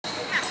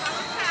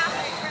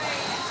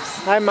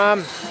Hi,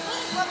 Mom.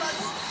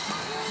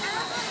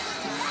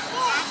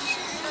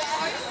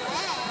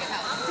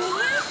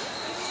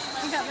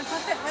 You got the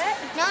puppet wet?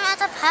 No, not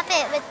the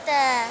puppet, with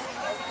the...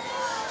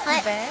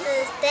 What? bed?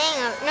 The thing.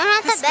 No,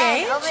 not the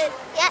bed. stage? Over,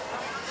 yeah.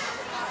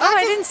 Oh, Not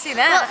I the- didn't see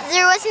that.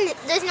 Well,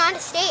 there's not a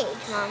stage,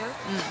 Mama.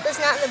 It's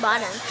not at the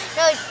bottom.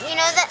 No, you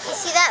know that, you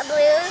see that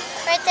blue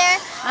right there?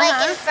 Like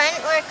in front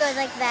where it goes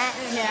like that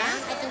and Yeah. down?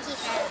 I think he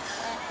had it.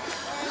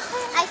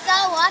 I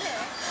saw water.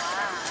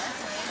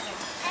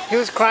 He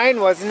was crying,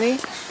 wasn't he?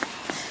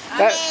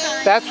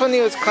 That's when he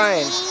was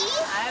crying. I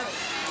was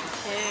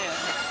too.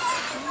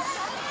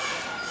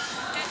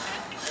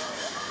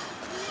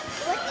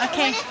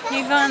 Okay,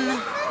 you're going.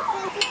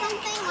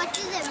 What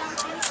is it?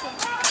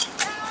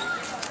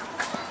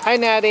 Hi,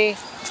 Natty. I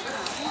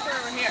think they're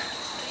over here.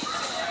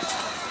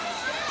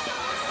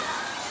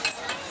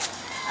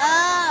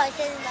 Oh, it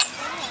doesn't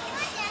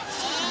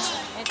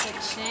It's a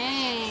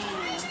chain.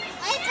 Where's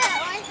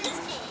this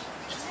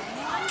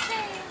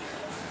chain?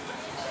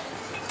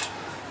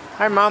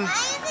 Hi, Mom. Why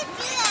does it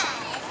do that?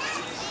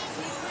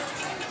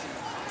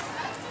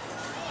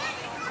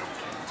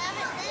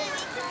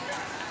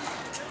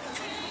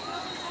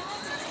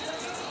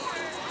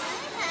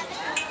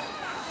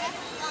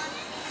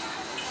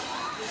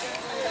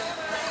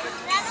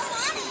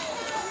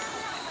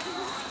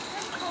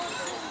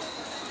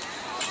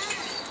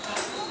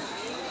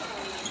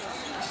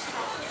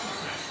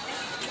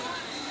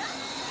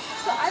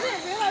 So I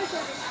didn't realize they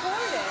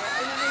recorded it,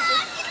 and then they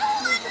just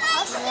moved the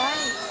puppet.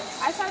 Right.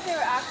 I thought they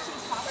were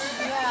actually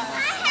talking. Yeah.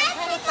 I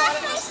had to wash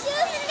my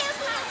shoes and they're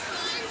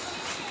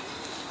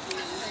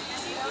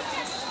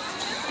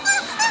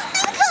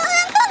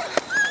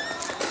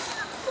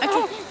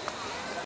Okay.